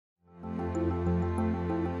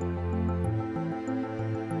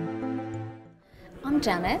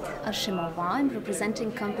I'm Jennet, Arshimova. I'm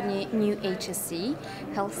representing company New HSE,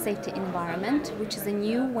 Health Safety Environment, which is a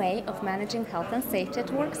new way of managing health and safety at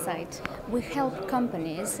work site. We help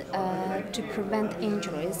companies to prevent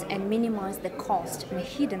injuries and minimize the cost and the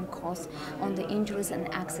hidden cost on the injuries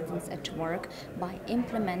and accidents at work by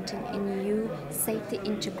implementing a new safety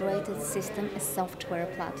integrated system, a software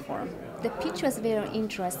platform. The pitch was very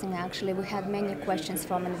interesting actually. We had many questions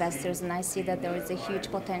from investors and I see that there is a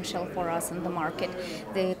huge potential for us in the market.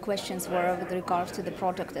 The questions were with regards to the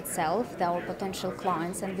product itself, our potential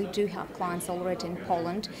clients, and we do have clients already in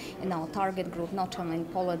Poland in our target group, not only in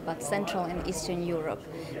Poland but Central and Eastern Europe.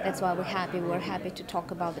 That's why we're happy to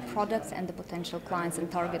talk about the products and the potential clients and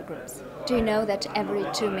target groups. Do you know that every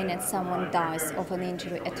 2 minutes someone dies of an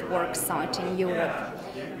injury at work site in Europe?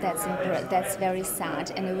 That's very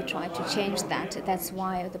sad, and we will try to change that. That's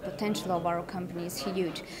why the potential of our company is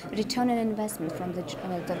huge. Return on investment from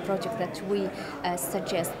the project that we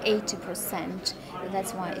suggest 80%.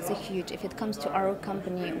 That's why it's a huge. If it comes to our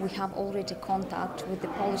company, we have already contact with the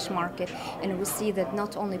Polish market, and we see that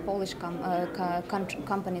not only Polish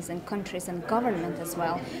companies and countries and government as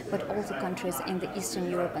well, but also countries in the Eastern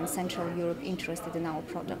Europe and Central Europe interested in our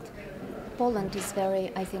product. Poland is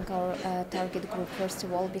I think, our target group, first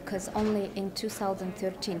of all, because only in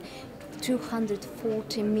 2013,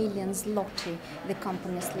 240 million zloty the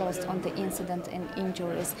companies lost on the incident and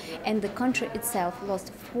injuries, and the country itself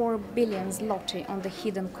lost 4 billion zloty on the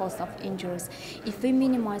hidden cost of injuries. If we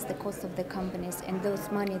minimize the cost of the companies and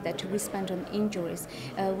those money that we spend on injuries,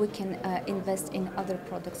 we can invest in other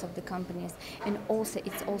products of the companies. And also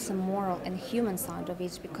it's also moral and human side of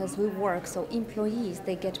it, because we work, so employees,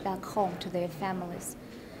 they get back home to their families.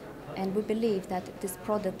 And we believe that this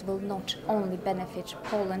product will not only benefit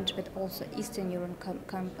Poland but also Eastern European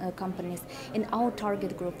companies. In our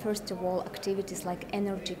target group, first of all, activities like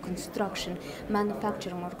energy, construction,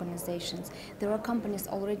 manufacturing organizations. There are companies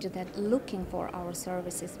already that are looking for our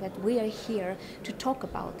services, but we are here to talk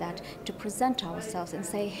about that, to present ourselves and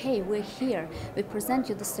say, hey, we're here. We present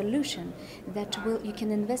you the solution that you can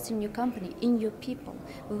invest in your company, in your people.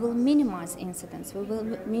 We will minimize incidents. We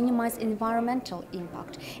will minimize environmental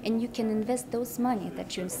impact. And you can invest those money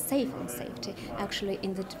that you save on safety actually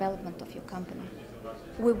in the development of your company.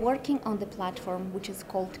 We're working on the platform which is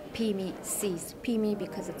called PME-SEAS. PME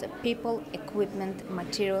because it's a people, equipment,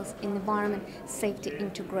 materials, environment, safety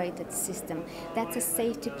integrated system. That's a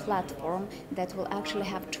safety platform that will actually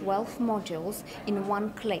have 12 modules in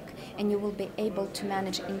one click, and you will be able to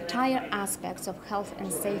manage entire aspects of health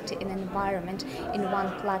and safety and environment in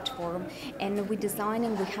one platform. And we design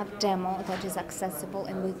and we have demo that is accessible,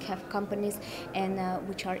 and we have companies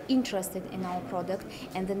which are interested in our product.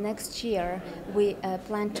 And the next year we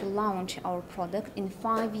plan to launch our product. In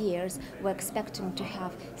 5 years, we're expecting to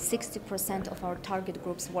have 60% of our target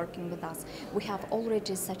groups working with us. We have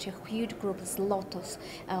already such a huge group as Lotos,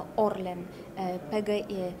 Orlen,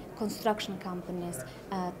 PGE, construction companies,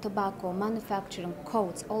 tobacco, manufacturing,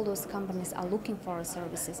 coats. All those companies are looking for our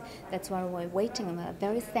services. That's why we're waiting, and we're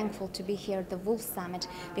very thankful to be here at the Wolf Summit,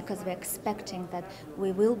 because we're expecting that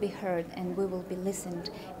we will be heard and we will be listened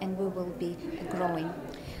and we will be growing.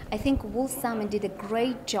 I think Wolf Summit did a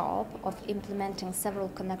great job of implementing several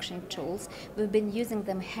connection tools. We've been using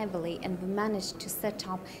them heavily, and we managed to set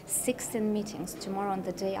up 16 meetings tomorrow and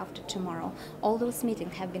the day after tomorrow. All those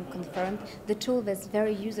meetings have been confirmed. The tool was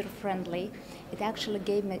very user-friendly. It actually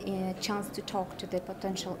gave me a chance to talk to the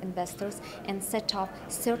potential investors and set up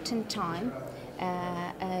certain time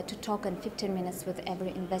to talk in 15 minutes with every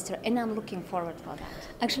investor, and I'm looking forward for that.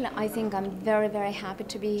 Actually, I think I'm very, very happy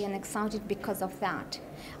to be and excited because of that.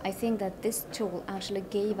 I think that this tool actually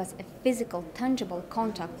gave us a physical, tangible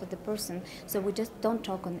contact with the person, so we just don't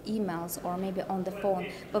talk on emails or maybe on the phone,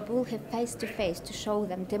 but we'll have face-to-face to show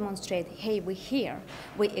them, demonstrate, hey, we're here,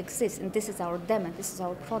 we exist, and this is our demo, this is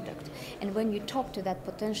our product. And when you talk to that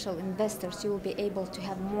potential investors, you will be able to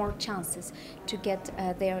have more chances to get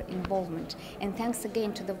their involvement. And thanks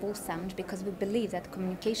again to the Wolf Summit, because we believe that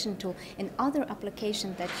communication tool and other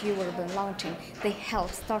applications that you will be launching, they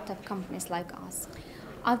help startup companies like us.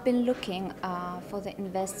 I've been looking for the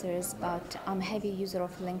investors, but I'm a heavy user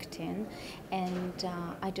of LinkedIn, and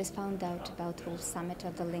I just found out about Wolf Summit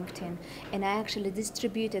of the LinkedIn, and I actually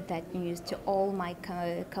distributed that news to all my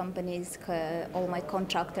companies, all my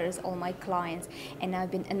contractors, all my clients, and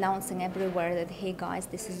I've been announcing everywhere that, hey guys,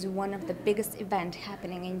 this is one of the biggest events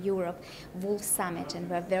happening in Europe, Wolf Summit, and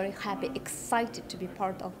we're very happy, excited to be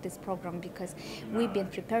part of this program, because we've been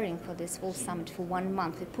preparing for this Wolf Summit for 1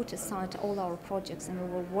 month. We put aside all our projects and we're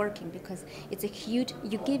we're working, because it's a huge,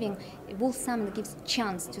 Wolf Summit gives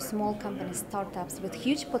chance to small companies, startups with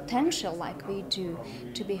huge potential like we do,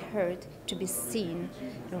 to be heard, to be seen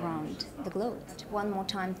around the globe. One more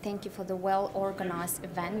time, thank you for the well-organized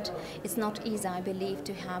event. It's not easy, I believe,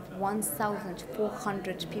 to have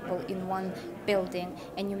 1,400 people in one building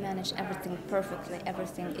and you manage everything perfectly,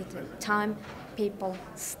 everything, time, people,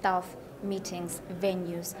 staff, meetings,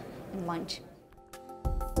 venues, and lunch.